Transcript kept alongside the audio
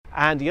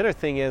And the other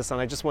thing is,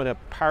 and I just want to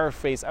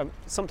paraphrase a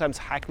sometimes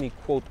hackneyed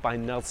quote by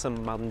Nelson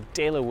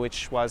Mandela,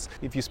 which was,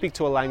 if you speak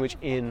to a language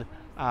in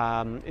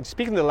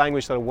speaking the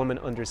language that a woman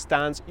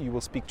understands, you will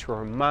speak to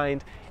her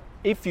mind.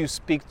 If you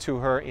speak to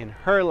her in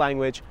her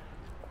language,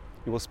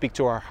 you will speak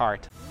to her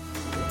heart.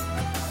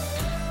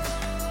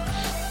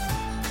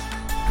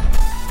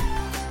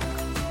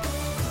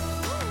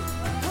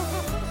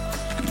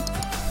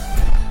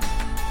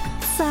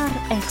 SAR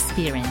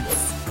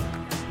Experience.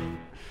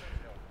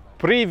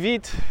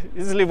 Привіт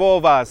з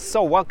Lvova.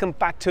 So welcome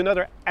back to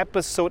another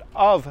episode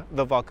of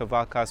the Valka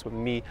Valkas with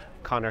me,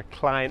 Connor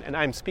Klein, and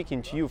I'm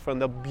speaking to you from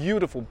the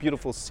beautiful,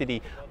 beautiful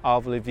city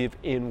of Lviv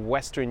in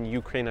western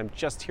Ukraine. I'm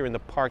just here in the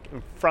park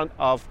in front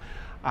of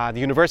the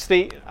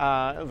University,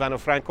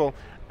 Ivano-Franko.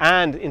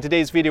 And in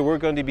today's video, we're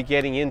going to be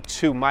getting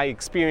into my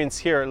experience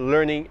here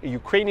learning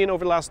Ukrainian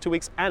over the last 2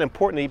 weeks, and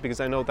importantly, because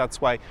I know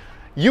that's why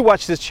you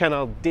watch this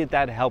channel, did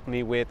that help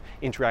me with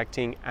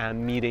interacting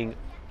and meeting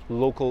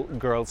local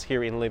girls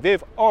here in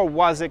Lviv, or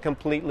was it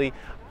completely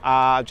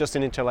just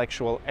an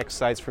intellectual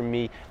exercise for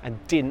me and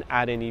didn't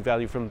add any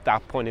value from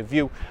that point of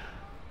view?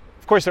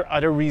 Of course, there are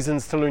other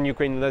reasons to learn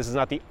Ukrainian. This is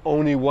not the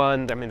only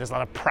one. I mean, there's a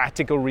lot of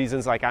practical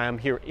reasons, like I am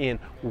here in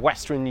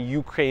western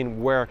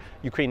Ukraine, where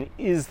Ukrainian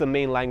is the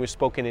main language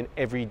spoken in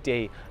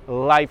everyday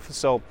life.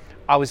 So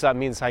obviously that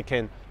means I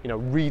can,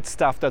 read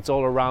stuff that's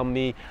all around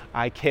me.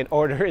 I can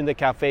order in the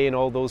cafe and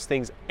all those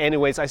things.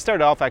 Anyways, I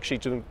started off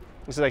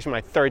this is actually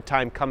my third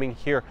time coming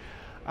here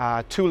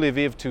to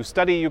Lviv to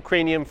study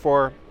Ukrainian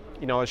for,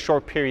 a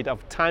short period of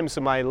time. So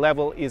my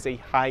level is a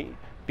high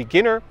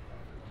beginner.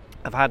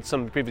 I've had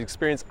some previous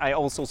experience. I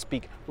also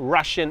speak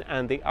Russian,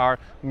 and they are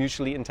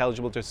mutually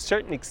intelligible to a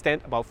certain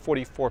extent. About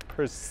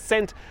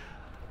 44%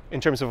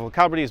 in terms of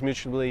vocabulary is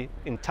mutually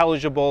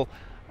intelligible,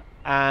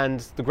 and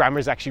the grammar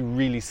is actually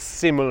really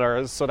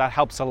similar, so that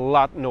helps a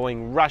lot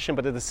knowing Russian.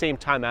 But at the same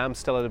time, I'm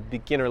still at a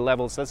beginner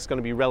level, so that's going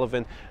to be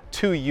relevant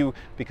to you,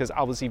 because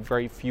obviously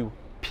very few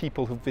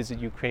people who visit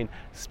Ukraine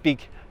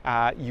speak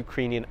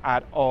Ukrainian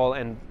at all,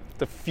 and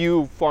the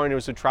few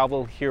foreigners who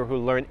travel here who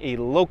learn a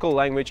local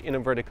language, in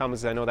inverted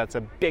commas, I know that's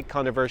a bit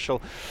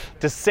controversial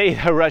to say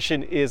that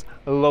Russian is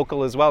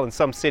local as well. In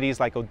some cities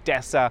like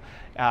Odessa,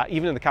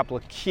 even in the capital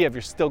of Kiev,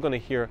 you're still going to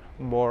hear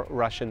more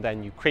Russian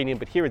than Ukrainian,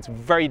 but here it's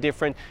very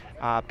different.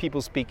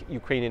 People speak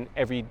Ukrainian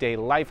everyday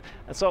life,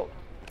 and so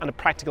on a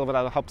practical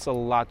level, that helps a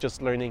lot,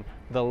 just learning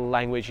the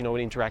language, and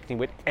interacting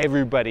with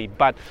everybody.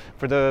 But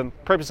for the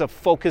purpose of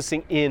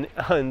focusing in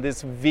on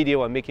this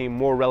video and making it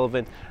more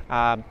relevant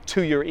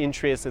to your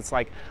interests, it's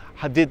like,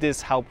 how did this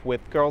help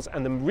with girls?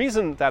 And the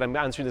reason that I'm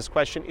answering this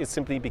question is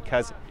simply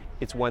because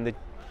it's one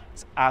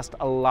that's asked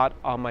a lot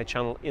on my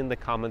channel in the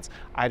comments,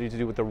 either to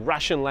do with the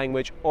Russian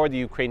language or the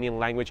Ukrainian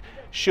language.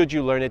 Should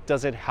you learn it?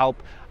 Does it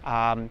help?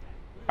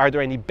 Are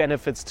there any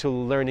benefits to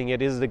learning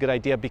it? Is it a good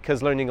idea?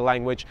 Because learning a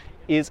language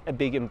is a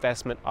big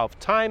investment of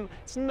time.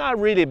 It's not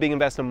really a big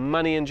investment of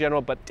money in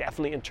general, but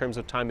definitely in terms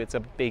of time, it's a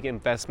big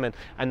investment.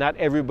 And not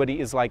everybody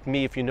is like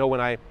me. If you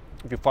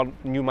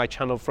knew my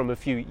channel from a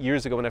few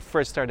years ago when I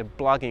first started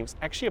blogging, it was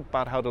actually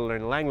about how to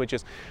learn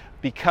languages,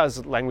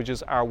 because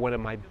languages are one of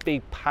my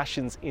big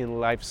passions in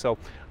life. So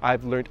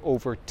I've learned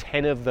over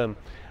 10 of them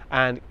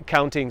and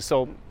counting.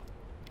 So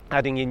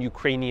adding in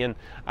Ukrainian,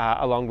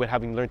 along with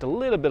having learned a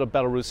little bit of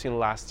Belarusian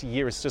last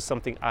year, is just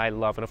something I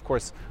love. And of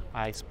course,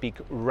 I speak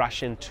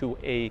Russian to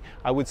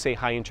I would say,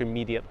 high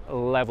intermediate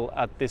level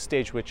at this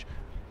stage, which,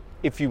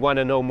 if you want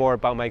to know more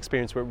about my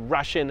experience with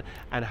Russian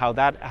and how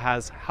that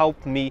has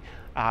helped me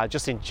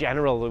just in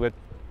general with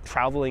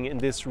traveling in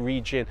this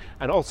region,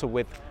 and also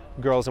with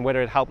girls, and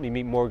whether it helped me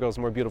meet more girls,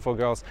 more beautiful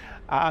girls,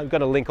 I'm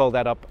going to link all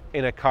that up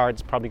in a card.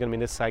 It's probably going to be in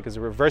this side because it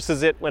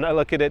reverses it when I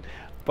look at it,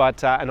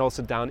 but and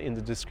also down in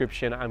the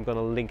description I'm going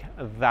to link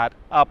that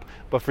up.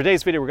 But for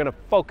today's video, we're going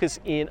to focus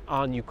in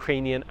on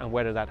Ukrainian and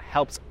whether that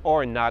helps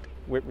or not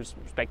with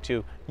respect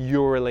to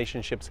your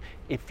relationships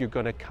if you're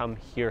going to come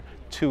here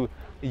to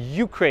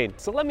Ukraine.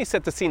 So let me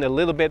set the scene a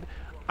little bit.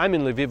 I'm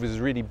in Lviv, which is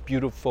a really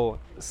beautiful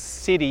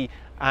city,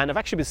 and I've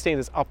actually been staying in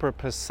this Upper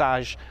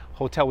Passage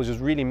hotel, which is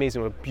really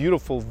amazing, with a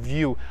beautiful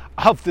view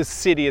of the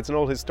city. It's an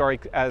old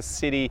historic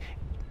city.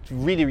 It's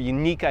really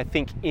unique, I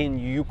think, in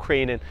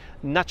Ukraine, and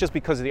not just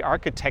because of the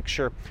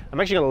architecture.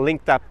 I'm actually going to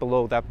link that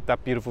below,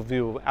 that beautiful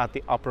view at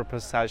the Upper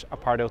Passage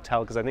Apart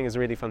Hotel, because I think it's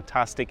really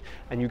fantastic,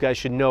 and you guys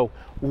should know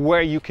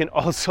where you can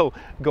also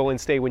go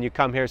and stay when you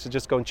come here. So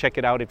just go and check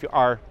it out if you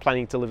are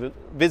planning to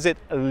visit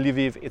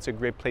Lviv. It's a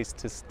great place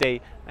to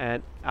stay,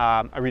 and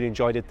I really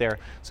enjoyed it there.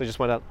 So I just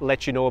want to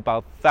let you know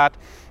about that.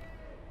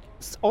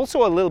 It's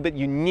also a little bit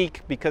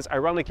unique because,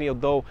 ironically,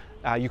 although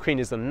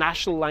Ukrainian is the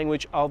national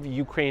language of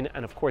Ukraine,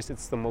 and of course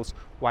it's the most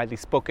widely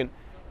spoken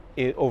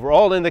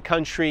overall in the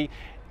country,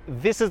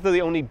 this is the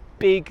only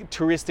big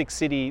touristic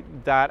city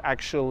that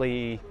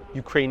actually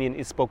Ukrainian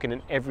is spoken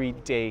in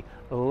everyday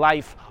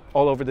life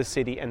all over the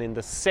city and in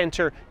the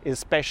center,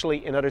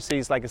 especially in other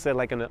cities, like I said,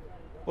 like in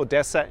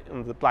Odessa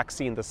in the Black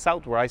Sea in the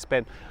south, where I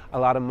spent a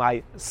lot of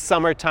my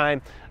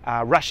summertime.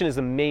 Russian is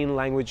the main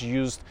language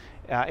used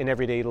in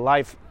everyday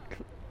life.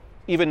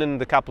 even in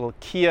the capital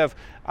Kiev,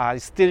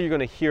 still you're going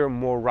to hear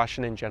more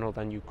Russian in general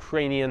than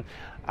Ukrainian.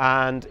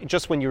 And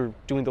just when you're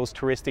doing those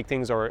touristic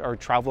things or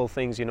travel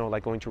things, you know,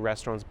 like going to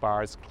restaurants,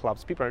 bars,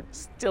 clubs, people are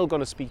still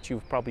going to speak to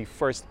you probably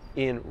first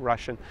in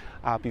Russian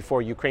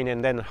before Ukrainian.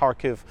 And then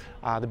Kharkiv,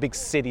 the big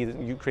city,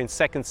 Ukraine's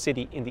second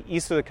city in the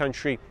east of the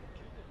country,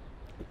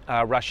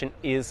 Russian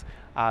is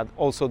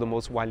also the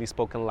most widely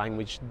spoken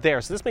language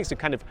there. So this makes it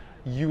kind of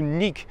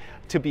unique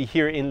to be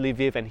here in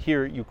Lviv and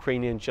hear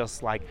Ukrainian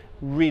just like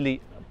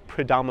really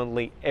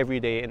predominantly every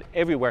day and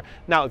everywhere.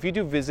 Now, if you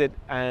do visit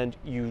and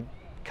you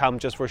come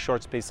just for a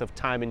short space of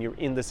time and you're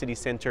in the city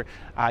center,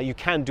 you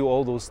can do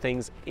all those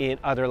things in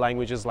other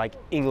languages like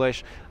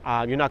English.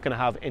 You're not going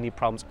to have any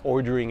problems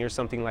ordering or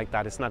something like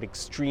that. It's not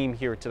extreme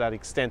here to that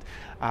extent.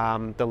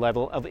 The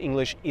level of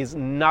English is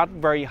not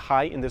very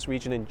high in this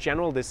region in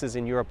general. This is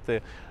in Europe,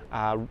 the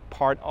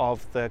part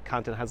of the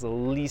continent has the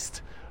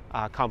least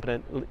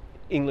competent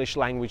English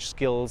language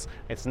skills.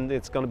 It's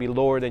going to be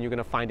lower than you're going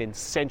to find in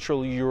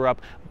Central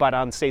Europe, but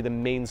on say the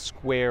main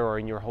square or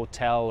in your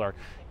hotel or,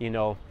 you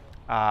know,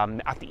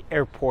 at the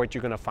airport,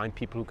 you're going to find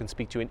people who can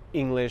speak to you in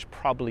English,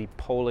 probably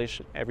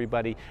Polish,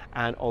 everybody,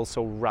 and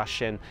also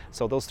Russian.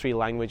 So those three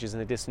languages,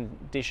 in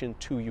addition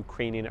to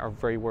Ukrainian, are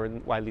very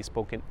widely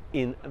spoken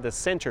in the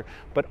center.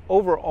 But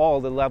overall,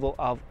 the level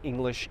of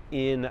English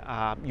in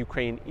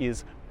Ukraine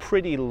is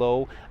pretty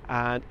low,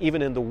 and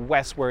even in the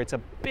west where it's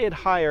a bit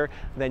higher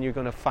than you're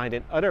going to find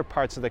in other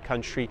parts of the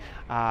country.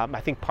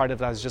 I think part of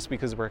that is just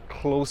because we're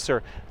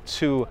closer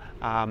to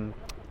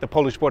the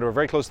Polish border. We're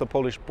very close to the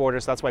Polish border,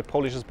 so that's why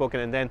Polish is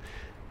spoken. And then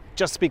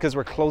just because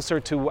we're closer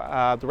to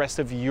the rest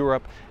of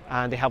Europe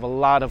and they have a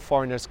lot of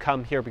foreigners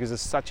come here because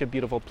it's such a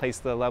beautiful place,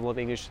 the level of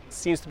English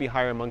seems to be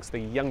higher amongst the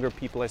younger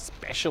people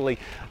especially.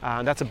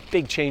 And that's a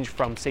big change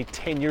from say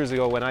 10 years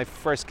ago when I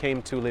first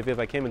came to Lviv.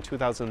 I came in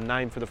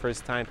 2009 for the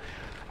first time.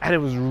 And it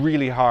was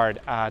really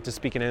hard to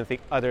speak in anything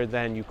other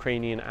than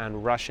Ukrainian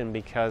and Russian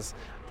because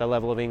the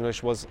level of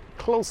English was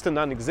close to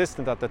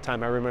non-existent at the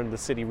time. I remember the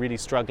city really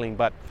struggling,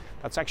 but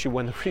that's actually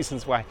one of the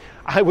reasons why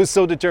I was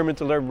so determined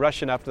to learn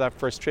Russian after that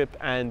first trip.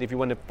 And if you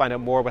want to find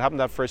out more what happened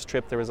that first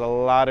trip, there was a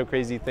lot of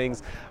crazy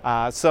things.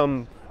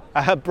 Some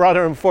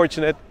rather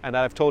unfortunate, and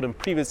I've told in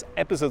previous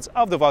episodes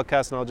of the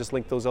podcast, and I'll just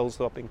link those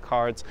also up in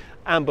cards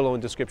and below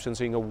in description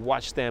so you can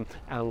watch them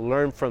and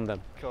learn from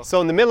them. Cool.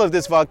 So in the middle of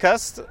this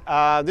podcast,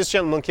 this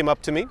gentleman came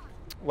up to me.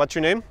 What's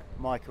your name?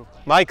 Michael.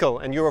 Michael,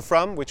 and you're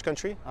from which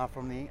country?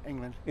 From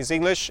England. He's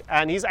English,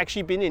 and he's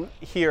actually been in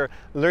here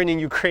learning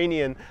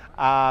Ukrainian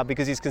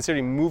because he's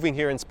considering moving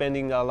here and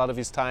spending a lot of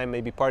his time,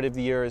 maybe part of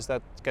the year. Is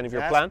that kind of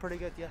your plan? That's pretty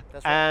good, yeah.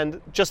 That's right. And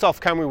just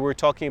off camera, we were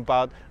talking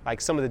about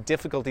like some of the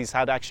difficulties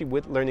had actually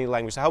with learning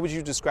language. So how would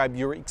you describe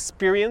your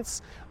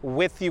experience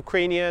with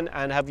Ukrainian,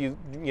 and have you,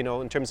 you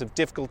know, in terms of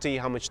difficulty,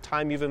 how much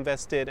time you've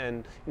invested,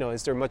 and you know,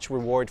 is there much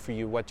reward for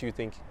you? What do you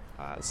think?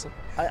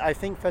 I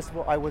think, first of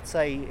all, I would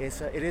say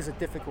it is a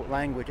difficult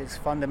language. It's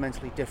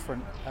fundamentally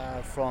different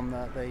from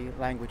the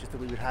languages that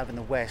we would have in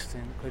the West,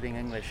 including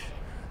English.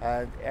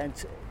 And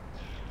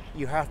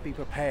you have to be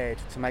prepared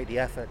to make the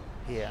effort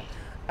here.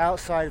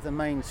 Outside of the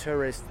main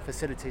tourist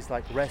facilities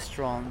like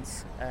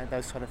restaurants and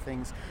those kind of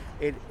things,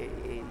 it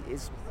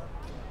is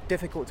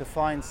difficult to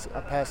find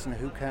a person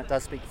who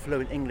does speak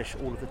fluent English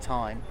all of the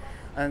time.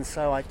 And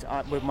so I,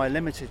 with my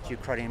limited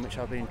Ukrainian, which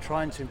I've been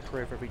trying to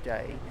improve every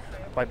day,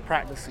 by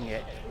practicing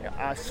it,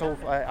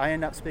 I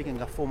end up speaking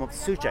a form of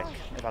Surzhyk,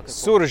 if I could.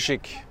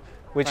 Surzhyk,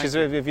 which is,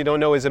 if you don't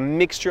know, is a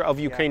mixture of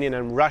Ukrainian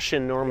and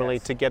Russian normally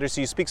together.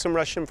 So you speak some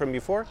Russian from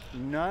before?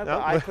 No,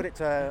 but I put it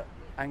to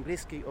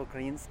Angliski,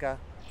 Ukrainska,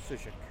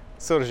 Surzhyk.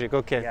 Surzhyk,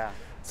 okay. Yeah.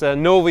 It's a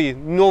новый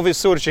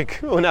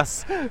Surzhyk у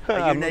нас.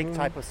 A unique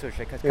type of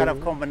Surzhyk. It's kind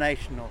of a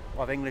combination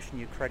of English and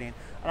Ukrainian.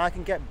 And I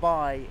can get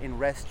by in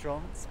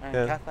restaurants and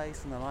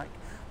cafes and the like.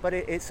 But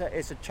it's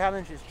a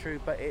challenge, it's true,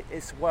 but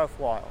it's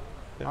worthwhile.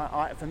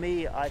 Yeah. For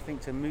me, I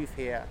think to move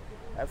here,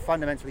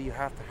 fundamentally you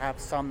have to have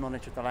some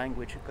knowledge of the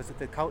language, because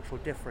the cultural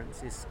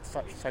difference is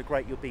so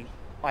great, you'll be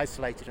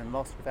isolated and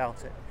lost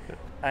without it. Yeah.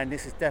 And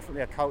this is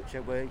definitely a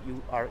culture where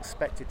you are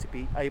expected to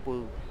be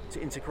able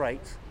to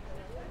integrate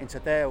into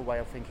their way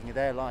of thinking,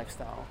 their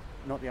lifestyle,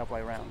 not the other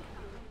way around.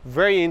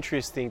 Very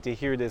interesting to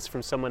hear this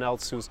from someone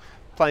else who's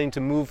planning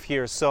to move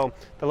here. So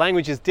the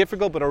language is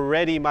difficult, but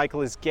already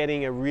Michael is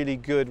getting a really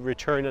good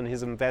return on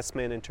his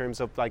investment in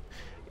terms of like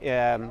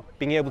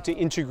being able to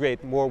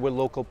integrate more with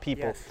local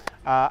people.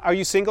 Yes. Are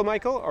you single,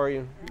 Michael, or are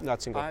you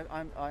not single?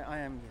 I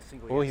am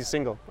single. Oh, yes. he's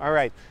single. All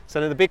right. So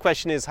then the big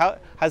question is, how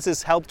has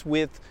this helped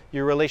with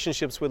your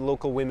relationships with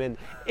local women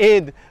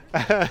in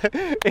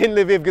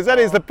Lviv? Because that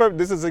is the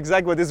this is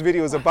exactly what this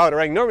video is about.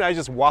 Right? Normally I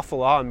just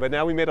waffle on, but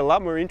now we made it a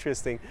lot more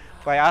interesting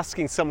by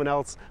asking someone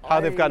else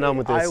how they've gotten on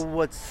with this. I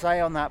would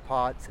say on that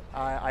part,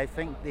 I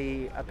think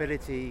the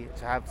ability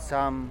to have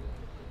some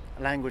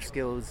language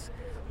skills,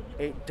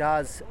 it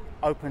does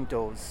open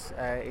doors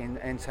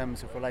in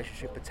terms of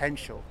relationship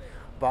potential.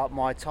 But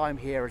my time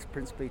here is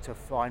principally to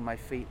find my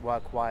feet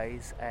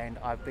work-wise, and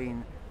I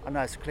know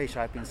it's a cliche,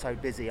 I've been so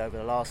busy over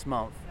the last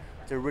month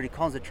to really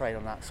concentrate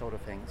on that sort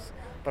of things.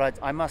 But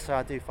I must say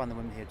I do find the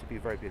women here to be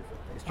very beautiful.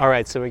 It's true. All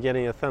right, so we're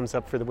getting a thumbs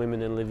up for the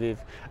women in Lviv.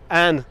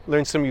 And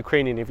learn some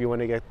Ukrainian if you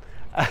want to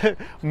get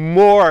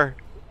more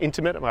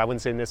intimate. Well, I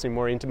wouldn't say necessarily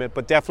more intimate,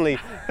 but definitely,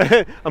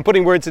 I'm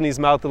putting words in his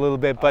mouth a little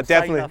bit, but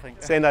definitely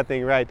say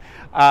nothing, right?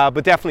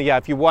 But definitely, yeah,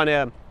 if you want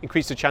to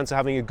increase the chance of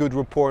having a good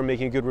rapport,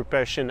 making a good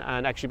impression,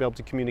 and actually be able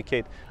to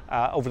communicate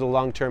over the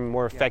long term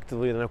more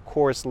effectively, then of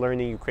course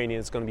learning Ukrainian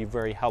is going to be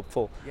very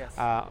helpful. Yes.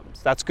 So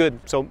that's good.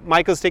 So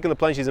Michael's taking the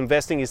plunge. He's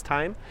investing his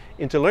time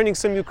into learning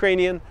some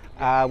Ukrainian,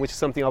 which is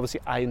something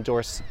obviously I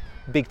endorse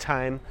big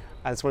time.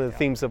 That's one of the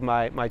themes of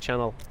my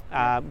channel.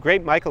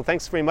 Great, Michael.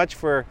 Thanks very much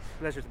for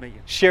Pleasure to meet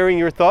you. sharing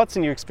your thoughts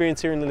and your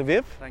experience here in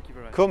Lviv. Thank you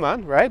very much. Cool,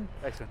 man. Right?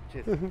 Excellent.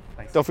 Cheers.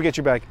 Thanks. Don't forget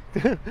your bag.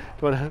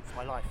 It's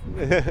my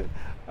life.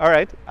 All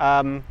right.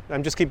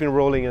 I'm just keeping it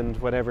rolling and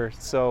whatever.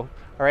 So,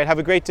 all right. Have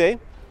a great day.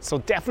 So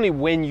definitely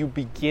when you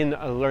begin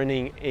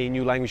learning a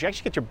new language, you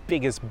actually get your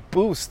biggest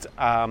boost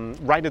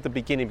right at the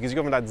beginning, because you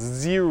go from that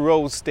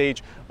 0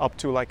 stage up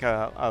to like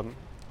a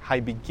high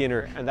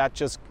beginner, and that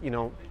just,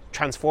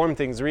 transform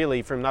things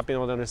really from not being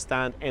able to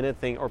understand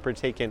anything or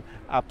partake in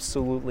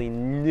absolutely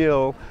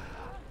nil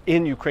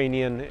in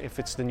Ukrainian, if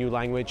it's the new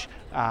language,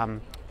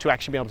 to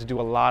actually be able to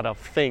do a lot of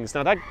things.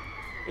 Now that,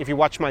 if you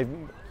watch my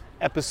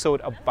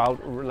episode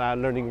about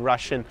learning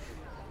Russian,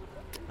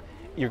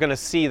 you're going to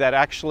see that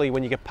actually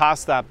when you get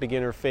past that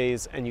beginner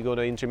phase and you go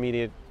to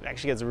intermediate, it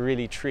actually gets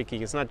really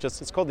tricky. It's not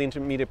just, it's called the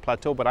intermediate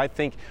plateau, but I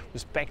think with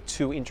respect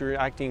to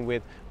interacting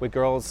with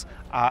girls,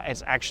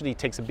 it actually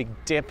takes a big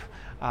dip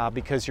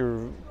because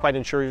you're quite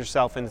unsure of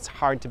yourself, and it's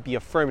hard to be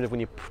affirmative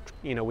when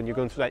when you're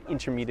going through that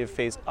intermediate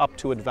phase up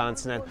to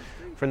advanced, and then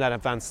from that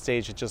advanced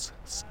stage it just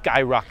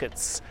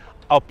skyrockets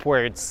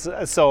upwards.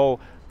 So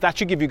that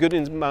should give you good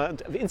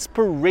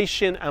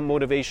inspiration and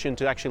motivation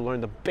to actually learn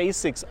the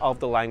basics of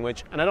the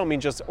language. And I don't mean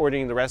just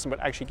ordering the rest,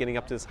 but actually getting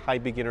up to this high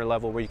beginner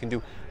level where you can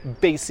do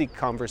basic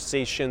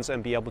conversations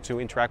and be able to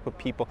interact with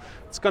people.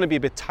 It's going to be a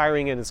bit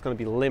tiring and it's going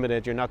to be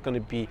limited. You're not going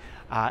to be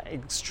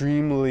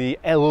extremely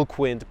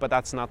eloquent, but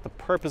that's not the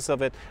purpose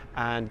of it.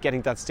 And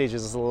getting that stage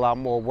is a lot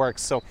more work.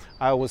 So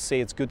I always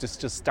say it's good to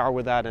just start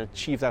with that and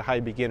achieve that high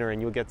beginner,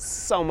 and you'll get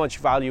so much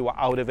value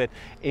out of it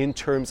in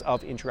terms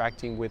of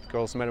interacting with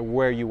girls, no matter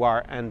where you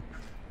are. And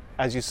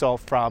as you saw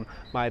from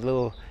my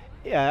little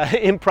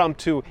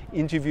impromptu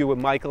interview with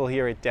Michael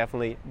here, it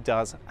definitely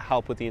does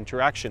help with the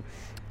interaction.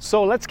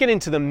 So let's get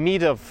into the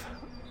meat of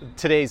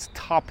today's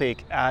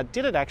topic.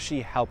 Did it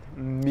actually help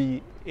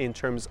me in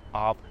terms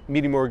of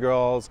meeting more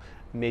girls,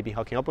 maybe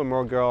hooking up with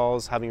more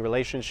girls, having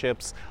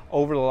relationships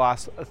over the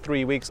last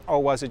 3 weeks,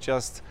 or was it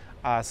just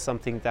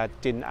something that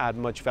didn't add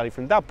much value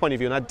from that point of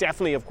view? And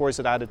definitely, of course,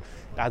 it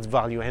adds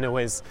value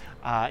anyways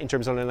in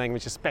terms of learning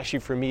language, especially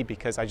for me,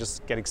 because I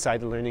just get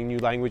excited learning new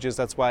languages.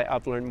 That's why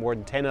I've learned more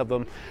than 10 of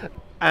them.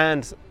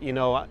 And,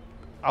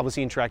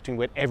 obviously interacting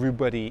with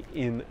everybody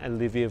in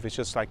Lviv, it's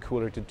just like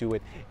cooler to do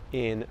it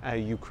in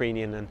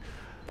Ukrainian.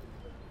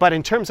 But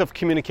in terms of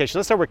communication,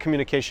 let's start with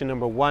communication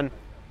number one.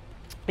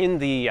 In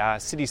the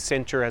city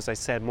center, as I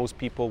said, most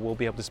people will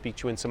be able to speak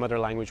to you in some other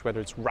language,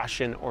 whether it's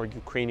Russian or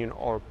Ukrainian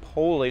or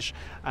Polish.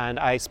 And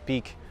I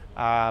speak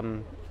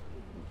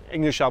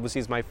English, obviously,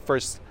 is my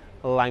first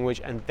language,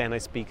 and then I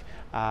speak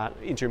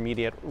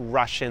intermediate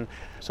Russian.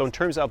 So in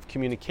terms of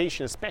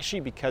communication,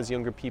 especially because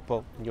younger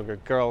people, younger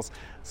girls,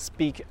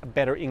 speak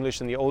better English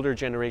than the older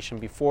generation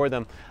before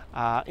them,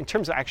 in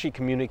terms of actually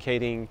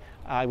communicating,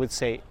 I would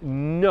say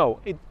no,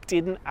 it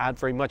didn't add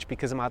very much,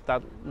 because I'm at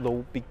that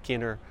low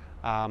beginner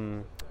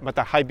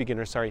that high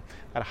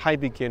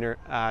beginner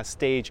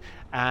stage,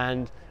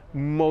 and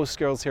most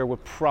girls here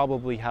would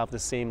probably have the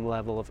same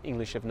level of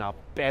English, if not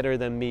better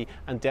than me,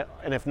 and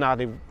if not,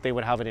 they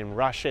would have it in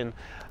Russian.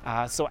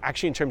 So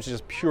actually, in terms of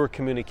just pure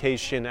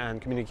communication and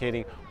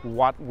communicating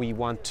what we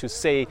want to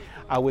say,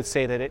 I would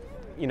say that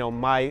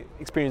my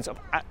experience of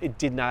it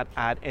did not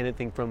add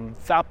anything from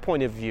that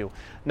point of view.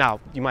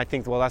 Now, you might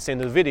think, well, that's the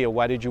end of the video.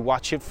 Why did you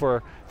watch it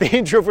for the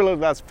intro for the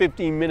last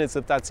 15 minutes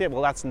if that's it?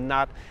 Well, that's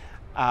not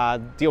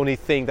the only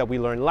thing that we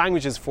learn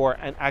languages for,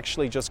 and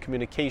actually just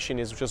communication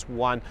is just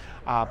one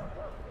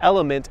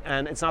element,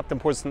 and it's not the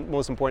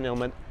most important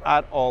element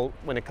at all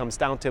when it comes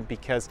down to it,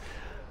 because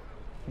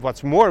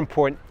what's more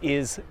important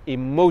is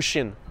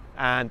emotion,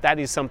 and that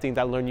is something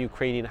that Learn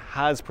Ukrainian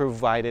has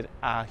provided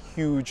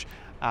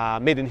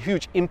made a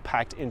huge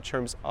impact in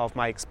terms of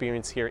my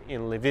experience here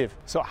in Lviv.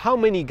 So how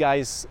many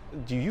guys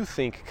do you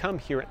think come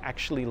here and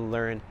actually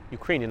learn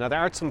Ukrainian? Now, there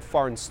are some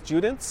foreign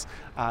students.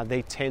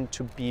 They tend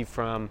to be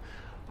from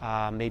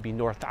maybe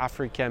North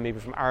Africa, maybe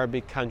from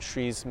Arabic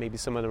countries, maybe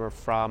some of them are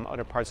from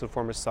other parts of the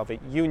former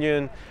Soviet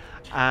Union,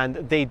 and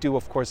they do,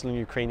 of course, learn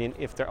Ukrainian.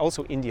 If they're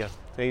also India,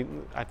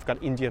 I've got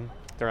India.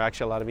 There are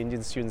actually a lot of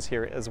Indian students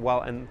here as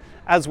well, and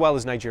as well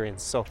as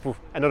Nigerians, so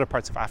and other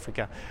parts of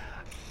Africa.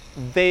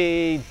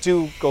 They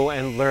do go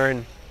and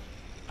learn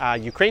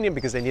Ukrainian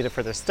because they need it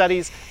for their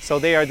studies. So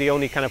they are the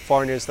only kind of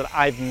foreigners that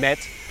I've met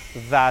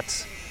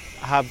that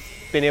have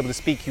been able to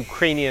speak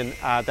Ukrainian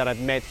that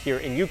I've met here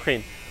in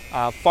Ukraine.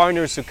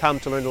 Foreigners who come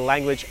to learn the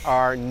language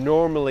are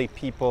normally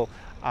people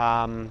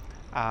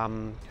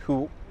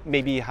who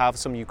maybe have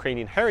some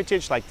Ukrainian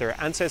heritage, like their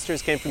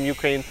ancestors came from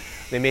Ukraine.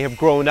 They may have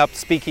grown up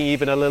speaking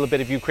even a little bit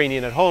of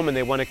Ukrainian at home and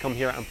they want to come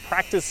here and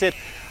practice it.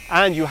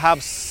 And you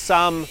have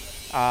some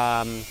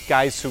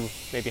guys who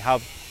maybe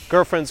have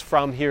girlfriends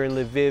from here in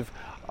Lviv,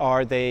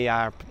 or they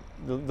are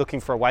looking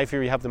for a wife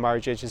here. You have the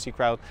marriage agency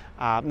crowd.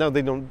 No,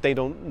 they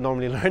don't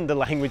normally learn the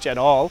language at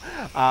all.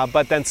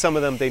 But then some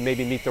of them, they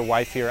maybe meet their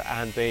wife here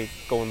and they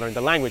go and learn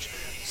the language.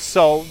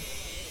 So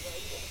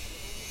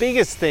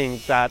biggest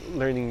thing that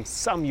learning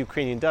some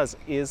Ukrainian does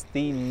is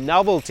the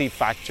novelty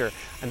factor.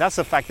 And that's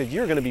the fact that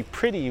you're going to be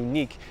pretty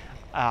unique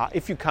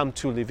if you come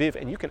to Lviv,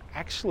 and you can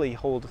actually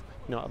hold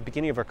a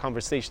beginning of our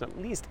conversation at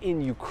least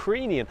in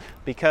Ukrainian,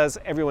 because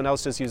everyone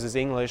else just uses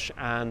English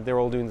and they're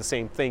all doing the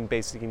same thing,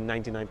 basically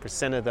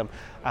 99% of them.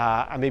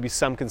 And maybe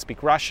some can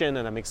speak Russian,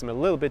 and that makes them a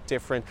little bit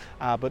different.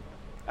 But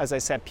as I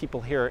said,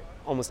 people here,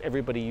 almost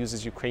everybody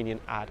uses Ukrainian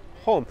at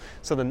home.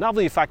 So the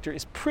novelty factor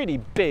is pretty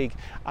big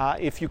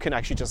if you can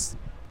actually just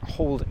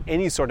hold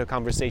any sort of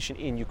conversation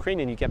in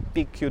Ukrainian. You get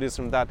big kudos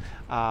from that,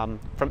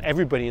 from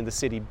everybody in the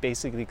city,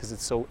 basically, because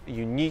it's so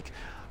unique.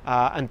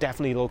 And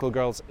definitely local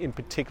girls in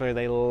particular,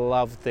 they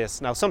love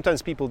this. Now,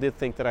 sometimes people did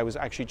think that I was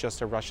actually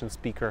just a Russian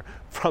speaker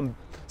from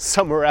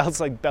somewhere else,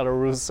 like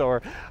Belarus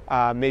or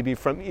maybe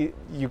from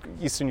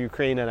Eastern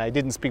Ukraine, and I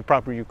didn't speak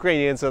proper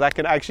Ukrainian, so that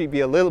can actually be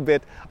a little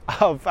bit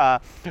of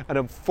an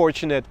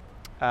unfortunate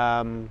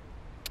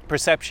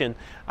perception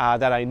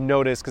that I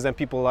noticed, because then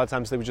people a lot of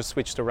times they would just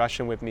switch to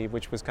Russian with me,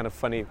 which was kind of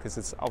funny because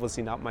it's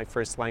obviously not my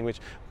first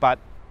language. But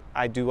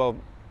I do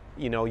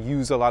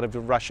use a lot of the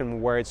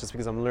Russian words just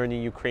because I'm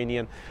learning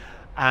Ukrainian,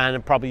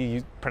 and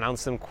probably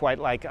pronounce them quite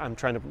like I'm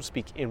trying to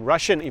speak in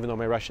Russian, even though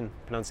my Russian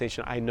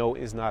pronunciation I know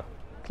is not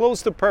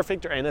close to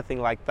perfect or anything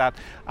like that.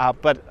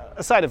 But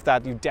aside of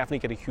that, you definitely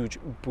get a huge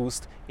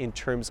boost in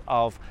terms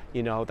of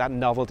that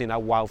novelty and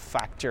that wow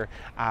factor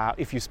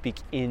if you speak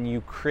in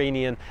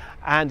Ukrainian.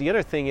 And the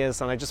other thing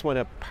is, and I just want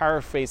to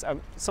paraphrase a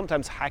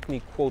sometimes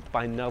hackneyed quote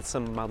by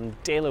Nelson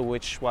Mandela,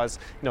 which was,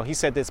 he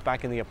said this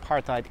back in the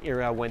apartheid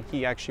era when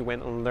he actually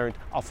went and learned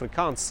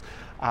Afrikaans,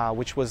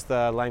 which was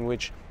the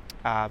language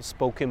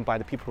spoken by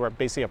the people who are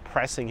basically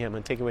oppressing him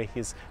and taking away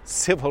his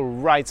civil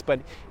rights. But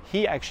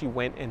he actually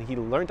went and he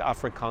learned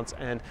Afrikaans,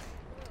 and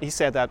he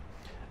said that,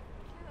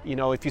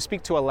 if you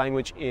speak to a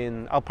language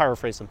I'll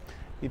paraphrase him,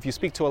 if you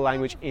speak to a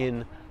language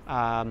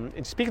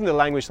speaking the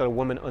language that a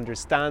woman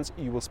understands,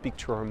 you will speak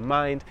to her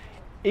mind.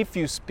 If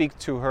you speak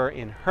to her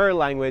in her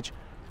language,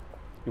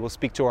 you will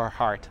speak to her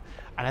heart.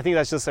 And I think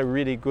that's just a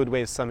really good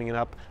way of summing it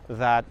up,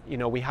 that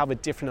we have a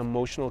different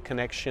emotional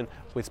connection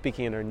with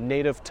speaking in our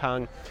native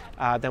tongue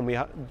than we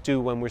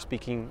do when we're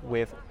speaking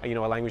with a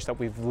language that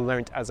we've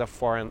learned as a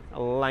foreign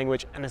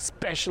language. And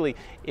especially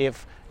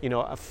if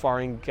a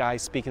foreign guy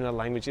speaking a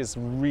language is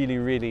really,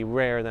 really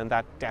rare, then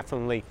that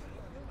definitely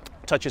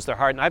touches their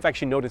heart. And I've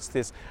actually noticed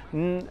this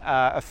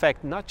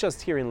effect not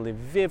just here in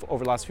Lviv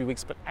over the last few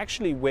weeks, but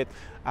actually with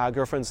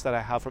girlfriends that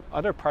I have from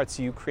other parts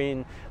of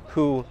Ukraine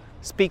who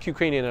speak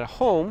Ukrainian at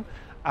home,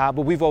 but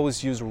we've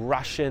always used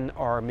Russian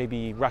or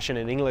maybe Russian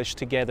and English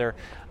together.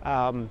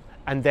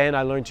 And then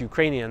I learned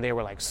Ukrainian, and they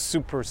were like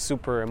super,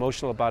 super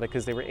emotional about it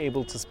because they were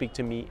able to speak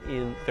to me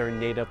in their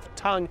native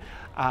tongue.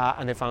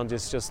 And they found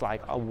this just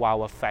like a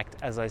wow effect,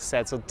 as I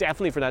said. So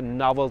definitely for that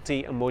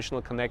novelty,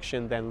 emotional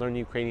connection, then learning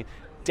Ukrainian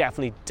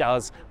definitely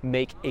does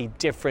make a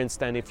difference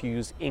than if you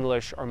use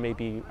English or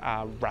maybe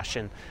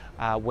Russian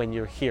when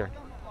you're here.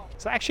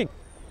 So I actually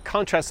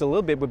contrast a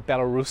little bit with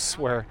Belarus,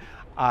 where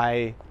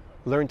I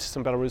learned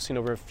some Belarusian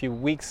over a few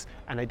weeks,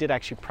 and I did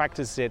actually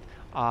practice it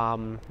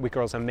with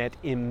girls I met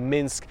in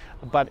Minsk.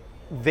 But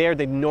there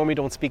they normally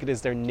don't speak it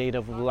as their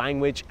native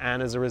language,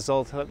 and as a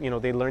result,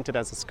 they learned it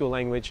as a school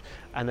language,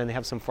 and then they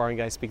have some foreign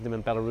guys speak them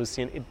in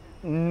Belarusian. It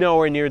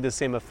nowhere near the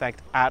same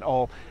effect at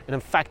all. And in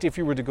fact, if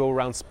you were to go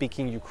around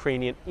speaking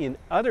Ukrainian in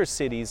other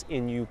cities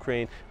in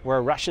Ukraine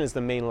where Russian is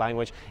the main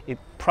language, it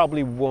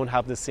probably won't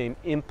have the same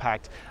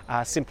impact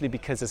simply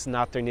because it's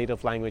not their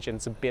native language, and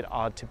it's a bit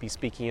odd to be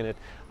speaking in it.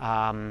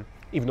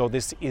 Even though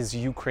this is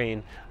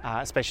Ukraine,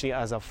 especially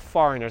as a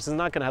foreigner, so it's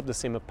not going to have the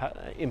same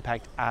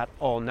impact at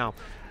all. Now,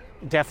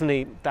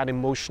 definitely that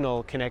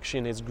emotional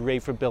connection is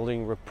great for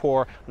building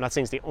rapport. I'm not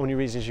saying it's the only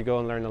reason you should go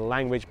and learn a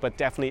language, but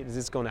definitely it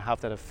is going to have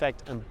that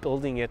effect, and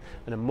building an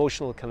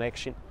emotional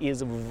connection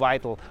is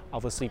vital,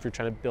 obviously, if you're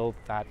trying to build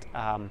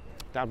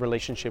that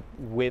relationship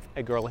with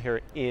a girl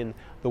here in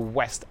the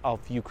west of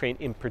Ukraine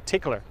in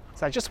particular.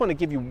 So I just want to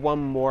give you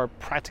one more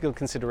practical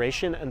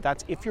consideration, and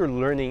that's if you're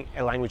learning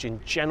a language in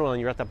general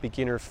and you're at that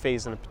beginner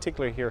phase, and in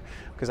particular here,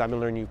 because I'm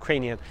learning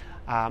Ukrainian,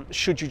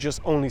 should you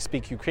just only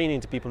speak Ukrainian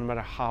to people no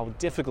matter how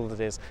difficult it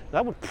is?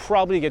 That would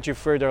probably get you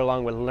further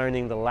along with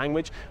learning the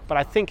language, but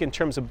I think in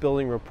terms of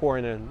building rapport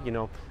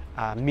and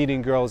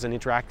meeting girls and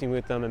interacting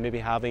with them and maybe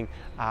having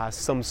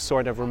some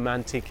sort of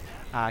romantic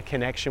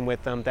connection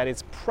with them, that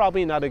it's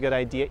probably not a good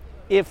idea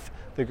if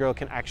the girl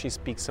can actually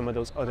speak some of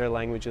those other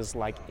languages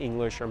like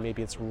English or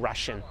maybe it's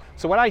Russian.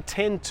 So what I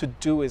tend to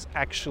do is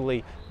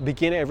actually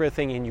begin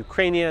everything in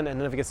Ukrainian, and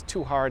then if it gets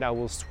too hard, I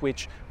will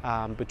switch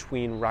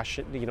between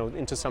Russian,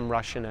 into some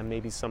Russian and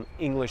maybe some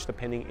English,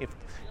 depending if,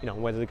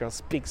 whether the girl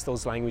speaks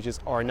those languages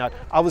or not.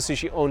 Obviously,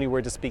 she only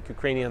were to speak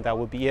Ukrainian, that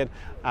would be it.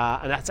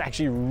 And that's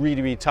actually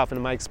really, really tough. And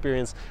in my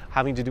experience,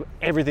 having to do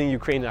everything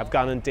Ukrainian, I've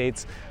gone on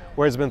dates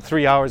where it's been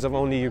 3 hours of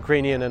only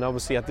Ukrainian, and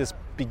obviously at this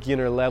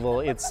beginner level,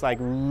 it's like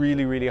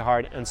really, really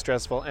hard and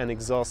stressful and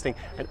exhausting.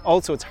 And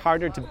also it's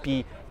harder to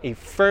be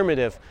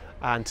affirmative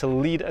and to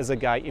lead as a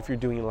guy if you're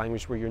doing a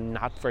language where you're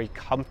not very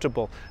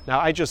comfortable. Now,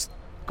 I just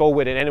go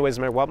with it anyways,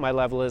 no matter what my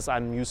level is.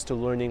 I'm used to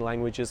learning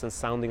languages and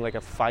sounding like a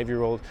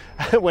 5-year-old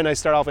when I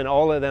start off in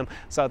all of them,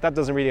 so that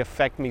doesn't really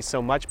affect me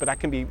so much, but that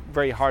can be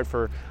very hard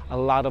for a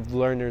lot of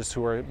learners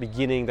who are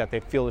beginning, that they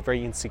feel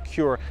very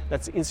insecure.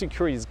 That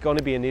insecurity is going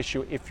to be an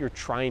issue if you're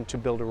trying to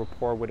build a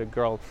rapport with a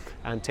girl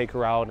and take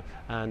her out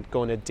and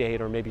go on a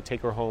date, or maybe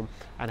take her home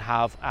and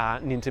have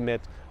an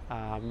intimate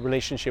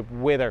relationship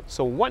with her.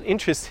 So one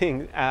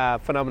interesting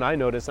phenomenon I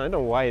noticed, and I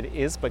don't know why it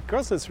is, but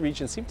girls in this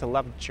region seem to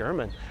love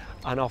German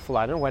an awful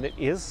lot. I don't know what it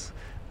is.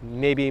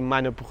 Maybe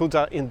meine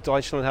Brüder in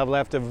Deutschland have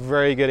left a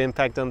very good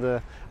impact on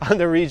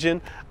the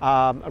region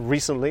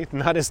recently,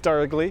 not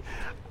historically.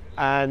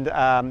 And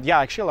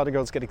actually a lot of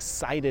girls get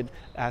excited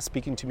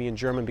speaking to me in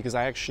German, because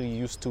I actually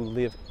used to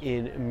live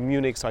in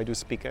Munich, so I do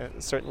speak a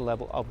certain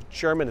level of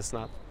German. It's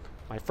not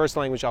my first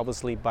language,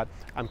 obviously, but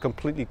I'm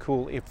completely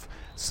cool if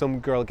some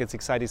girl gets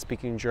excited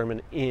speaking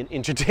German, in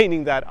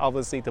entertaining that,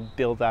 obviously, to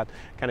build that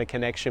kind of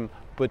connection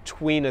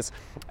between us.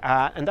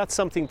 And that's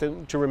something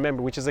to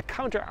remember, which is a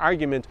counter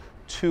argument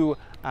to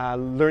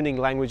learning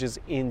languages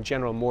in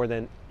general more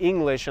than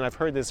English. And I've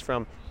heard this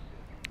from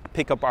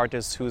pickup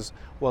artist who's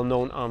well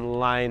known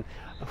online,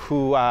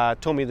 who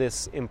told me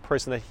this in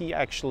person, that he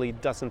actually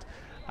doesn't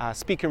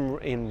speak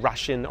in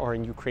Russian or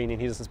in Ukrainian.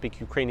 He doesn't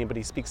speak Ukrainian, but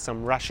he speaks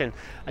some Russian.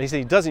 And he said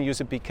he doesn't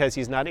use it because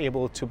he's not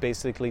able to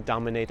basically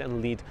dominate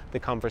and lead the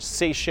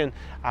conversation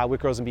with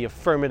girls and be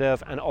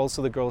affirmative. And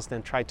also the girls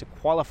then try to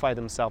qualify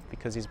themselves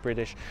because he's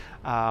British,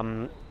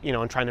 and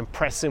try and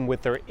impress him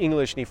with their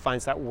English. And he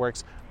finds that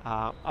works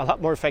a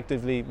lot more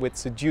effectively with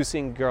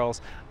seducing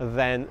girls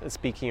than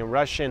speaking in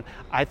Russian.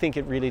 I think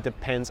it really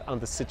depends on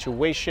the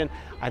situation.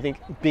 I think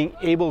being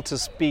able to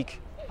speak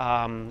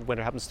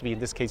whether it happens to be, in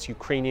this case,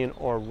 Ukrainian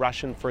or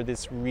Russian for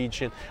this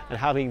region, and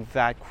having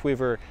that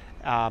quiver,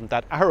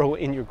 that arrow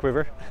in your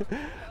quiver,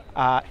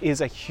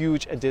 is a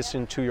huge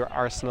addition to your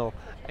arsenal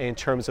in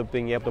terms of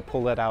being able to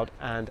pull that out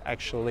and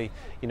actually,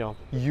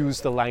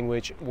 use the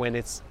language when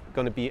it's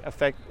going to be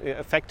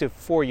effective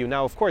for you.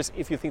 Now, of course,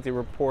 if you think the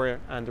rapport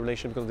and the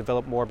relationship is going to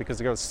develop more because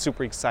the girl is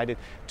super excited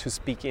to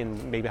speak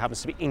in, maybe it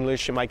happens to be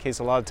English, in my case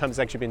a lot of times it's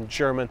actually been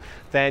German,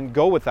 then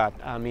go with that.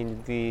 I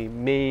mean, the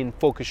main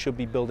focus should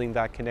be building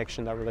that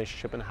connection, that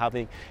relationship, and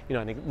having,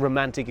 a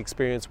romantic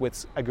experience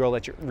with a girl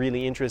that you're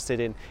really interested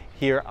in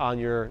here on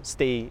your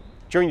stay,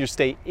 during your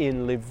stay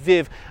in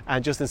Lviv,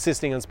 and just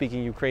insisting on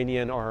speaking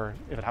Ukrainian, or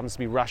if it happens to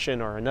be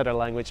Russian or another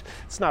language,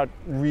 it's not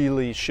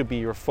really should be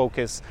your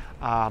focus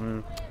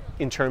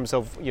in terms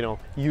of,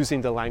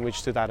 using the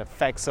language to that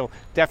effect. So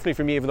definitely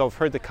for me, even though I've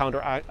heard the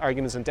counter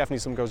arguments, and definitely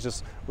some girls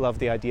just love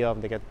the idea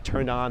of, they get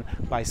turned on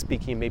by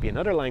speaking maybe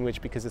another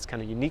language because it's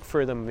kind of unique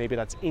for them. Maybe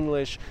that's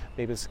English,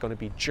 maybe it's going to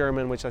be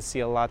German, which I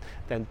see a lot,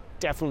 then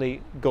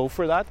definitely go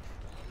for that.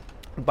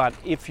 But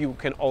if you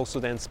can also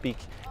then speak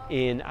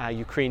in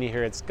Ukrainian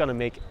here, it's going to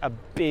make a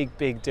big,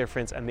 big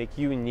difference and make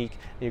you unique,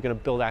 and you're going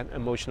to build that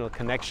emotional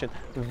connection.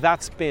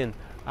 That's been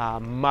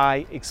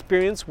my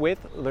experience with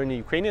learning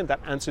Ukrainian. That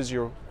answers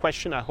your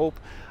question, I hope.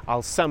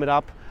 I'll sum it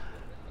up.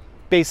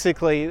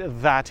 Basically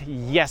that,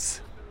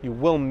 yes, you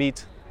will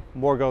meet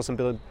more girls and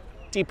build a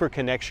deeper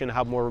connection,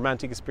 have more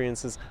romantic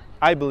experiences,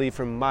 I believe,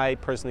 from my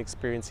personal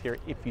experience here,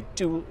 if you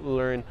do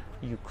learn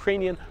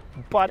Ukrainian,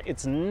 but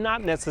it's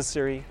not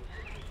necessary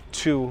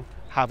to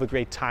have a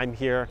great time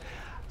here.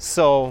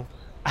 So,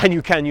 and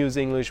you can use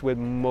English with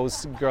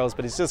most girls,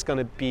 but it's just going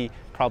to be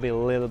probably a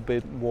little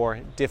bit more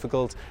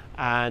difficult.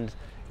 And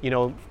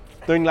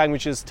learning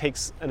languages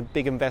takes a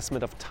big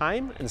investment of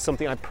time, and it's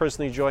something I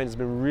personally enjoy, and it's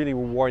been really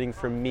rewarding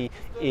for me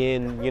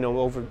in,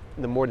 over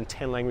the more than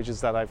 10 languages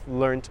that I've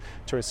learned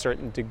to a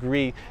certain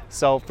degree.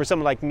 So for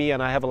someone like me,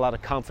 and I have a lot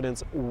of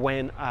confidence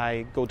when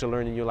I go to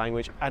learn a new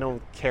language, I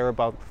don't care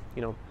about,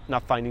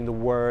 not finding the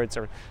words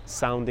or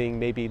sounding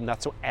maybe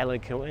not so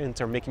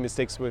eloquent or making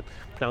mistakes with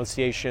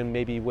pronunciation,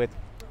 maybe with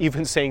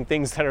even saying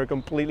things that are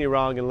completely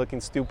wrong and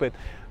looking stupid.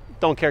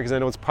 Don't care, because I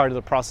know it's part of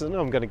the process. I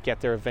know I'm going to get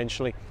there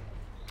eventually.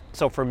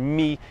 So for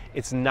me,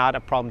 it's not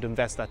a problem to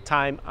invest that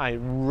time. I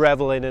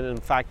revel in it, in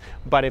fact.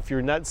 But if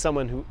you're not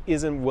someone who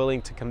isn't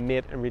willing to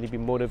commit and really be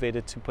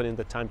motivated to put in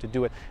the time to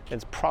do it, then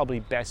it's probably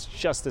best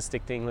just to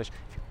stick to English.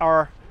 If you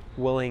are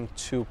willing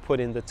to put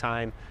in the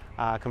time,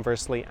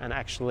 conversely, and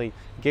actually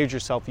engage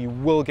yourself, you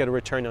will get a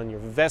return on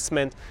your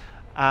investment.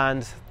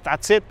 And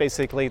that's it,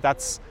 basically.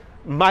 That's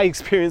my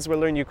experience with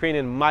learning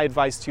Ukrainian, my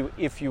advice to you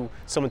if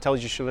someone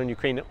tells you should learn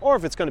Ukrainian, or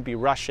if it's going to be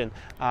Russian.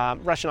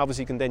 Russian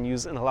obviously you can then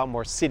use in a lot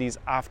more cities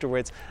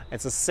afterwards.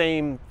 It's the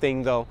same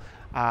thing though,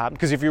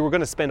 because if you were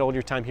going to spend all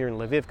your time here in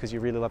Lviv because you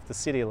really love the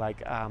city,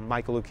 like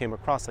Michael who came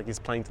across, like he's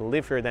planning to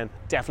live here, then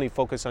definitely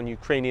focus on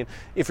Ukrainian.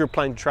 If you're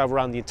planning to travel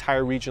around the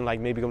entire region, like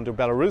maybe going to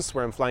Belarus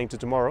where I'm flying to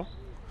tomorrow,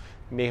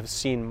 you may have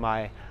seen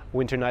my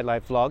winter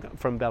nightlife vlog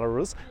from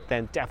Belarus,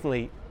 then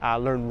definitely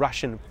learn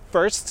Russian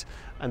first,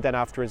 and then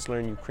afterwards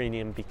learn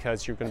Ukrainian,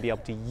 because you're going to be able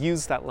to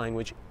use that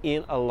language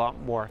in a lot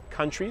more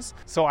countries.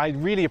 So I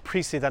really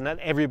appreciate that not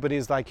everybody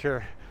is like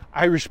your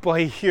Irish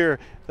boy here,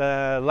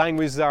 the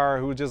language czar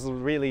who just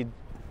really,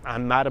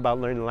 I'm mad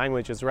about learning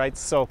languages, right?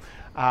 So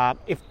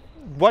if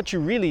what you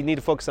really need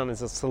to focus on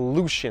is a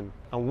solution.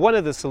 And one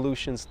of the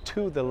solutions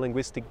to the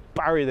linguistic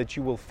barrier that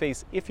you will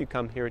face if you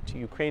come here to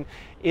Ukraine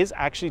is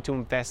actually to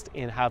invest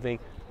in having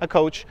a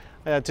coach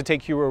to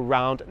take you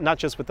around, not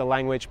just with the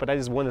language, but that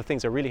is one of the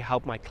things I really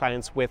help my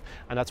clients with.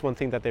 And that's one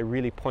thing that they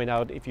really point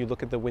out if you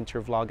look at the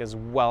winter vlog as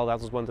well. That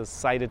was one that's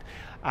cited.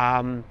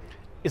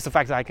 Is the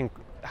fact that I can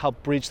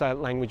help bridge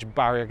that language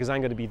barrier, because I'm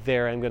going to be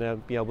there. I'm going to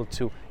be able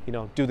to,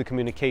 do the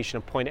communication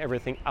and point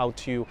everything out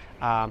to you,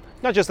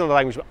 not just in the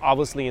language, but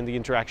obviously in the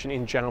interaction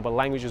in general. But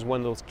language is one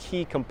of those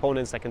key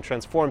components that can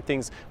transform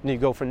things when you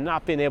go from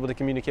not being able to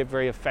communicate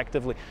very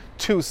effectively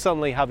to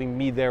suddenly having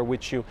me there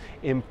with you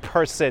in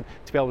person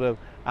to be able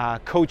to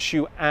coach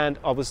you and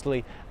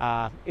obviously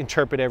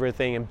interpret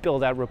everything and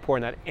build that rapport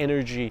and that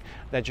energy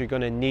that you're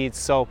going to need.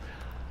 So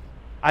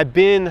I've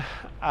been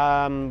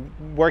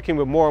working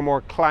with more and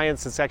more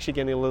clients. It's actually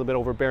getting a little bit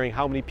overbearing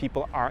how many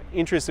people are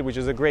interested, which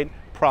is a great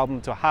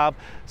problem to have.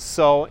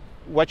 So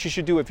what you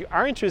should do if you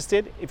are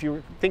interested, if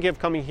you're thinking of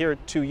coming here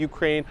to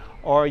Ukraine,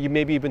 or you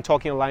maybe you've been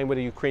talking online with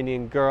a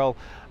Ukrainian girl,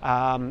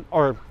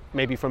 or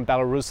maybe from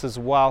Belarus as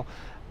well,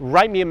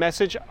 write me a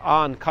message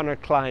on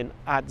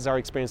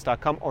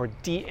ConorKlein@czarexperience.com or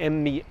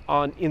DM me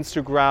on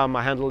Instagram.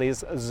 My handle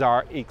is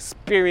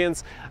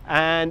czarexperience,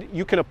 and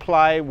you can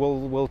apply.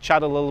 We'll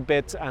chat a little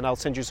bit, and I'll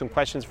send you some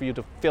questions for you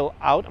to fill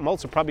out. I'm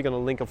also probably going to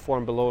link a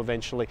form below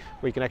eventually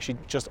where you can actually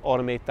just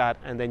automate that,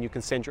 and then you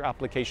can send your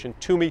application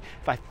to me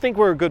if I think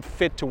we're a good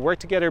fit to work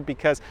together,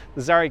 because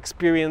the Czar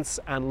experience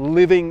and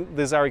living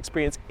the Czar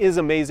experience is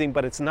amazing,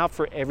 but it's not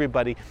for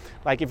everybody.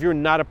 Like if you're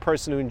not a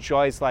person who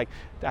enjoys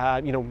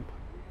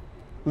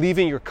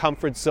leaving your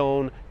comfort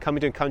zone, coming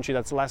to a country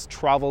that's less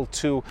traveled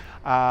to,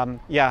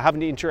 having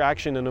the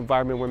interaction in an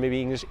environment where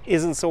maybe English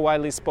isn't so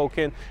widely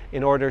spoken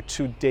in order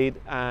to date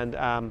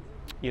and,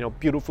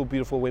 beautiful,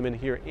 beautiful women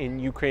here in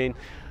Ukraine,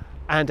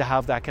 and to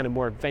have that kind of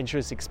more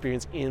adventurous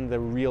experience in the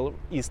real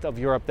east of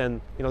Europe, then,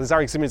 the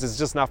Czar experience is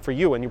just not for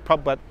you. And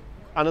but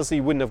honestly,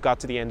 you wouldn't have got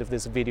to the end of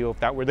this video if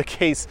that were the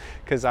case,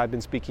 because I've been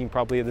speaking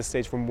probably at this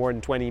stage for more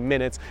than 20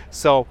 minutes.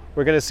 So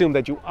we're going to assume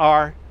that you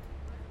are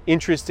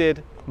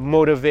interested,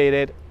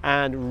 motivated,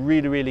 and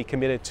really, really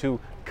committed to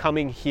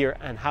coming here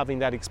and having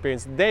that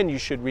experience. Then you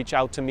should reach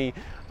out to me,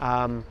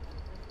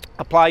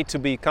 apply to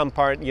become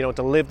part,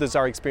 to live the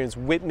Czar experience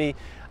with me.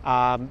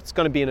 It's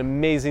going to be an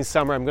amazing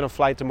summer. I'm going to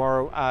fly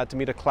tomorrow to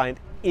meet a client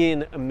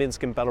in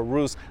Minsk in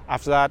Belarus.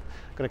 After that,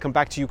 I'm going to come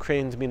back to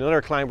Ukraine to meet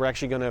another client. We're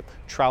actually going to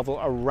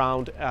travel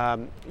around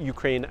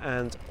Ukraine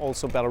and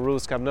also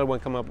Belarus. Got another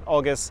one coming up in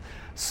August.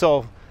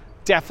 So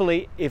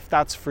definitely, if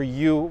that's for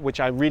you, which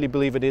I really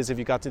believe it is, if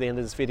you got to the end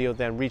of this video,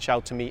 then reach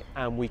out to me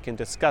and we can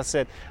discuss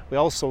it. We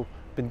also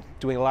been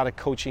doing a lot of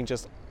coaching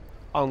just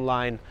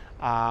online,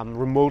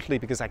 remotely,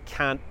 because I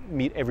can't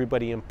meet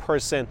everybody in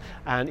person.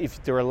 And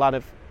if there are a lot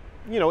of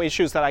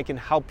issues that I can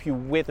help you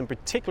with, in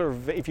particular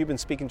if you've been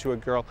speaking to a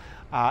girl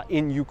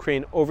in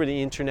Ukraine over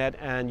the internet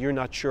and you're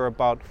not sure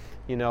about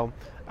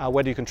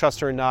whether you can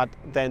trust her or not,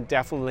 then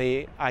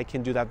definitely I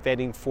can do that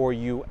vetting for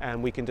you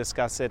and we can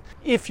discuss it.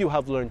 If you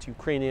have learned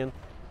Ukrainian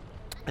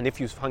and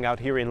if you've hung out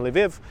here in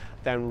Lviv,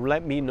 then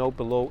let me know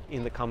below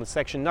in the comment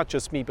section, not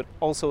just me, but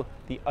also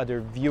the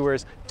other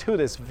viewers to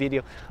this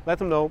video. Let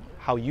them know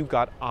how you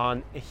got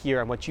on here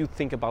and what you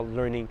think about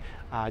learning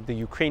the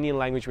Ukrainian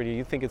language, whether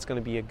you think it's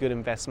going to be a good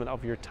investment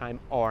of your time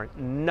or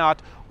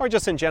not, or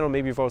just in general,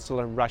 maybe you've also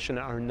learned Russian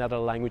or another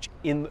language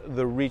in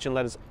the region.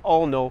 Let us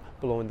all know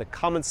below in the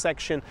comment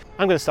section.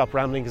 I'm going to stop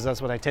rambling because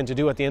that's what I tend to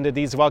do at the end of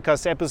these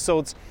Vodcast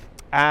episodes,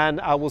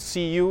 and I will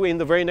see you in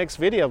the very next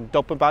video.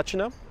 Do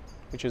побачення,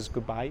 which is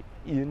goodbye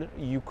in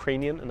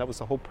Ukrainian, and that was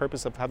the whole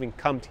purpose of having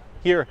come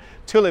here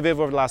to Lviv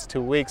over the last 2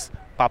 weeks.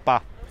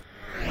 Pa-pa.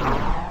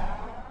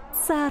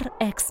 Czar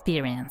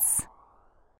Experience.